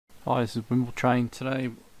Hi, this is Wimble Train.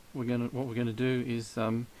 Today what we're gonna do is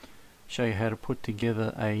show you how to put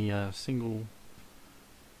together a single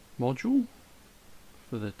module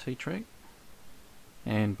for the T Trak.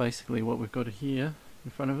 And basically what we've got here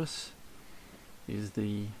in front of us is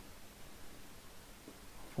the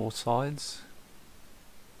four sides.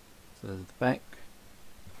 So there's the back,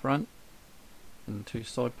 front, and two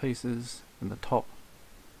side pieces, and the top.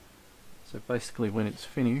 So basically when it's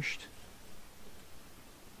finished,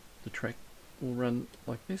 the track will run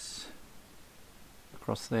like this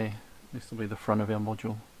across there. This will be the front of our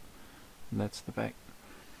module, and that's the back.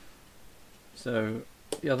 So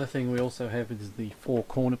the other thing we also have is the four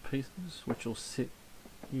corner pieces, which will sit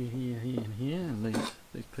here, here, here, and here, and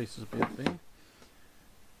these pieces will be up there.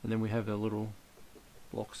 And then we have our little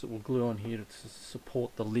blocks that we'll glue on here to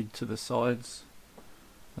support the lid to the sides,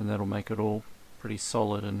 and that'll make it all pretty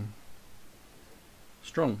solid and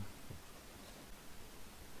strong.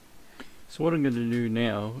 So what I'm going to do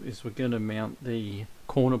now is we're going to mount the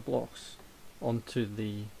corner blocks onto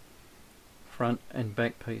the front and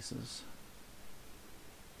back pieces.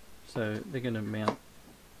 So they're going to mount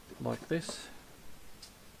like this,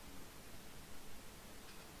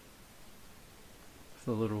 with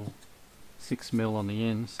a little 6mm on the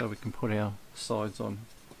end so we can put our sides on.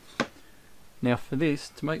 Now for this,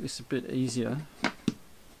 to make this a bit easier, I've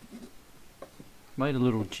made a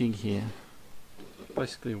little jig here.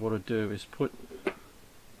 Basically what I do is put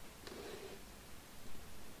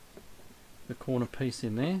the corner piece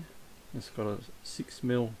in there. It's got a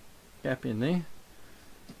 6mm gap in there,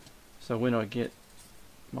 so when I get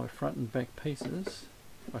my front and back pieces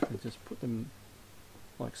I can just put them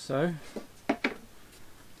like so.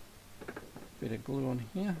 Bit of glue on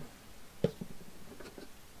here.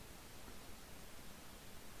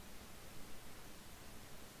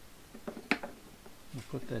 I'll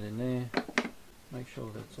put that in there. Make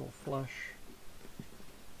sure that's all flush,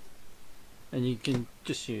 and you can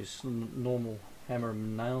just use normal hammer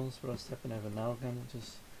and nails, but I just happen to have a nail gun which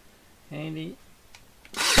is handy,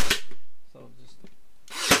 so I'll just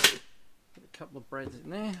put a couple of brads in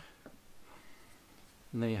there,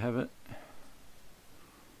 and there you have it.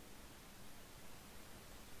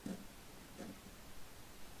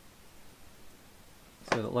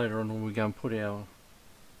 So that later on when we go and put our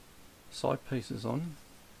side pieces on,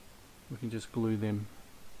 we can just glue them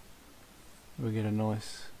and we get a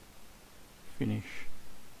nice finish.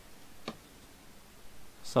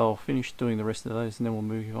 So I'll finish doing the rest of those and then we'll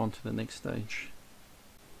move on to the next stage.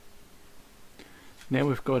 Now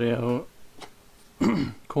we've got our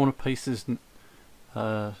corner pieces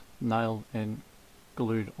nailed and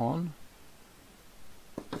glued on.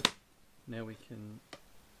 Now we can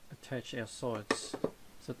attach our sides.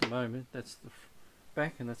 So at the moment that's the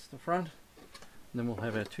back and that's the front. And then we'll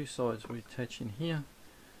have our two sides we attach in here,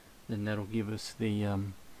 then that'll give us the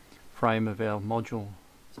frame of our module.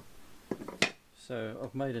 So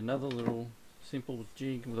I've made another little simple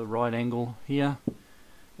jig with a right angle here,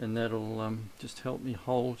 and that'll just help me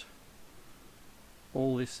hold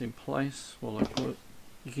all this in place while I glue it.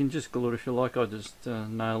 You can just glue it if you like. I just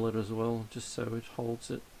nail it as well, just so it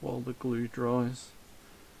holds it while the glue dries.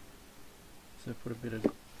 So put a bit of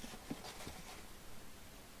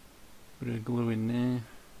glue in there,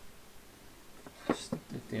 stick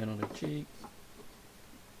it down on the jig,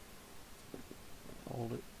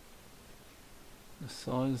 hold it. The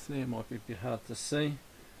size there might be a bit hard to see,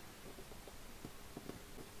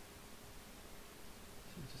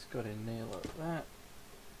 so just got in there like that.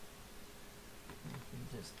 You can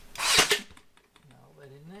just nail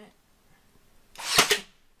that in there,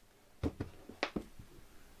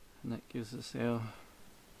 and that gives us our,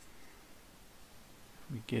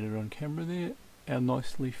 we get it on camera there, our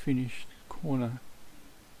nicely finished corner.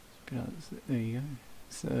 There you go.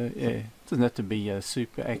 So yeah, it doesn't have to be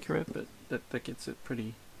super accurate, but that gets it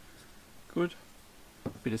pretty good. A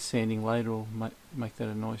bit of sanding later will make that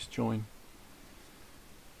a nice join.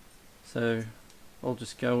 So I'll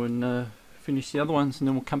just go and finish the other ones and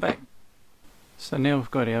then we'll come back. So now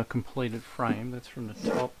we've got our completed frame. That's from the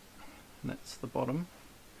top and that's the bottom.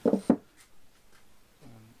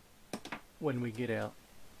 When we get our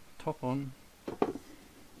top on,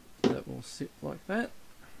 that will sit like that,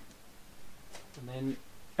 and then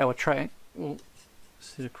our track will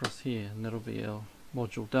sit across here, and that'll be our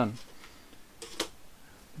module done.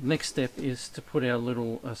 The next step is to put our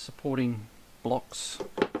little supporting blocks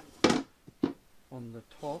on the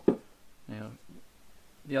top. Now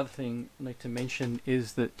the other thing I need to mention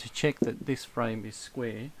is that to check that this frame is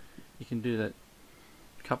square, you can do that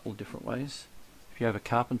a couple of different ways. If you have a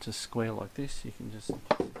carpenter's square like this, you can just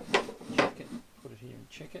check it, put it here and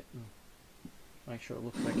check it, and make sure it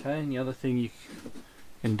looks okay. And the other thing you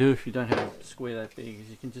can do if you don't have a square that big is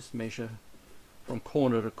you can just measure from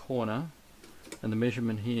corner to corner, and the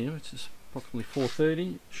measurement here, which is approximately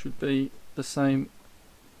 430, should be the same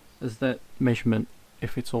as that measurement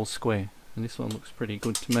if it's all square, and this one looks pretty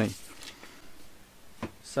good to me.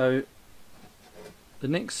 So the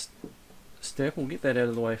next step, we'll get that out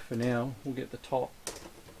of the way for now, we'll get the top.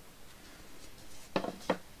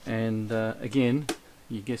 And again,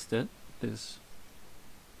 you guessed it,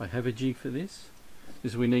 I have a jig for this,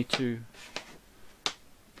 is we need to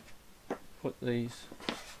put these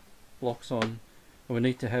blocks on, and we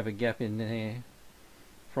need to have a gap in there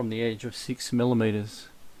from the edge of 6 millimeters,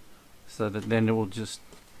 so that then it will just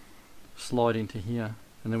slide into here,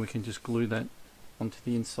 and then we can just glue that onto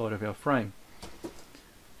the inside of our frame.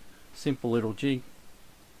 Simple little jig,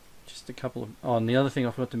 just a couple of, oh, and the other thing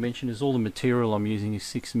I forgot to mention is all the material I'm using is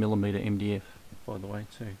 6 millimeter MDF, by the way,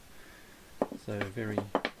 too, so very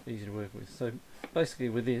easy to work with. So basically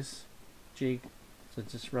with this jig, so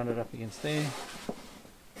just run it up against there,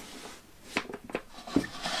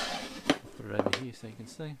 put it over here so you can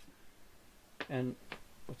see, and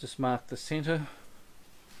I'll just mark the center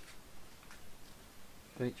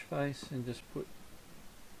of each face and just put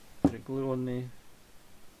a bit of glue on there,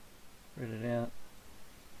 spread it out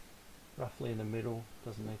roughly in the middle,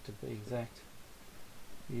 doesn't need to be exact.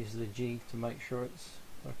 Use the jig to make sure it's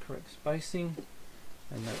the correct spacing,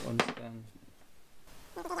 and that one's done.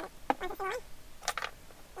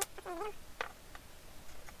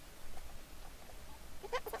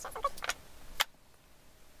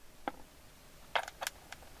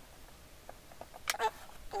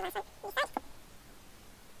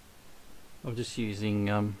 I'm just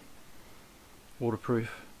using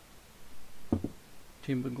waterproof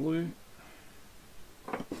timber glue.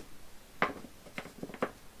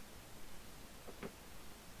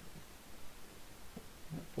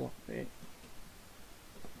 That block there.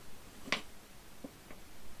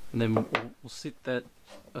 And then we'll sit that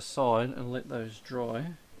aside and let those dry,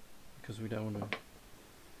 because we don't want to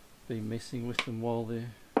be messing with them while they're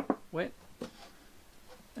wet.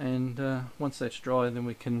 And once that's dry, then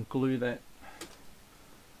we can glue that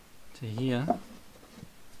to here.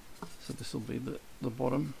 So this will be the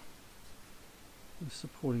bottom, the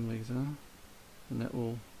supporting legs are, and that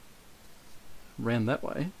will, round that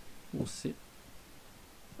way, will sit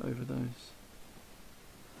over those.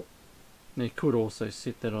 Now you could also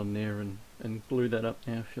sit that on there and glue that up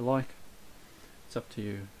now if you like. It's up to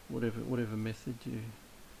you, whatever method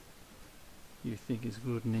you think is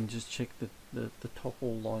good, and then just check that the top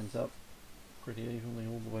all lines up pretty evenly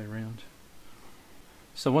all the way around.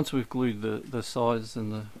 So once we've glued the sides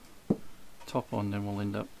and the top on, then we'll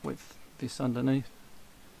end up with this underneath,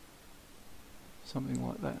 something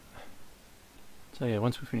like that. So yeah,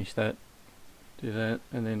 once we finish that, do that,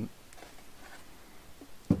 and then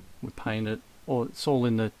we paint it, or it's all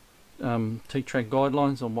in the T Trak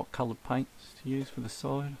guidelines on what coloured paints to use for the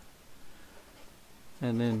side,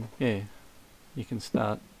 and then yeah, you can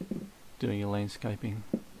start doing your landscaping,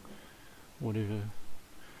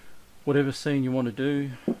 whatever scene you want to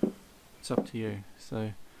do, it's up to you.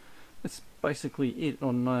 So that's basically it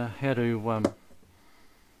on how to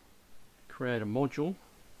create a module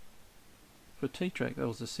for T Trak. That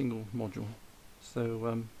was a single module.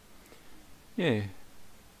 So yeah,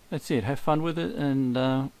 that's it. Have fun with it,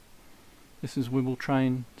 and this is Wimble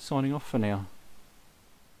Train signing off for now.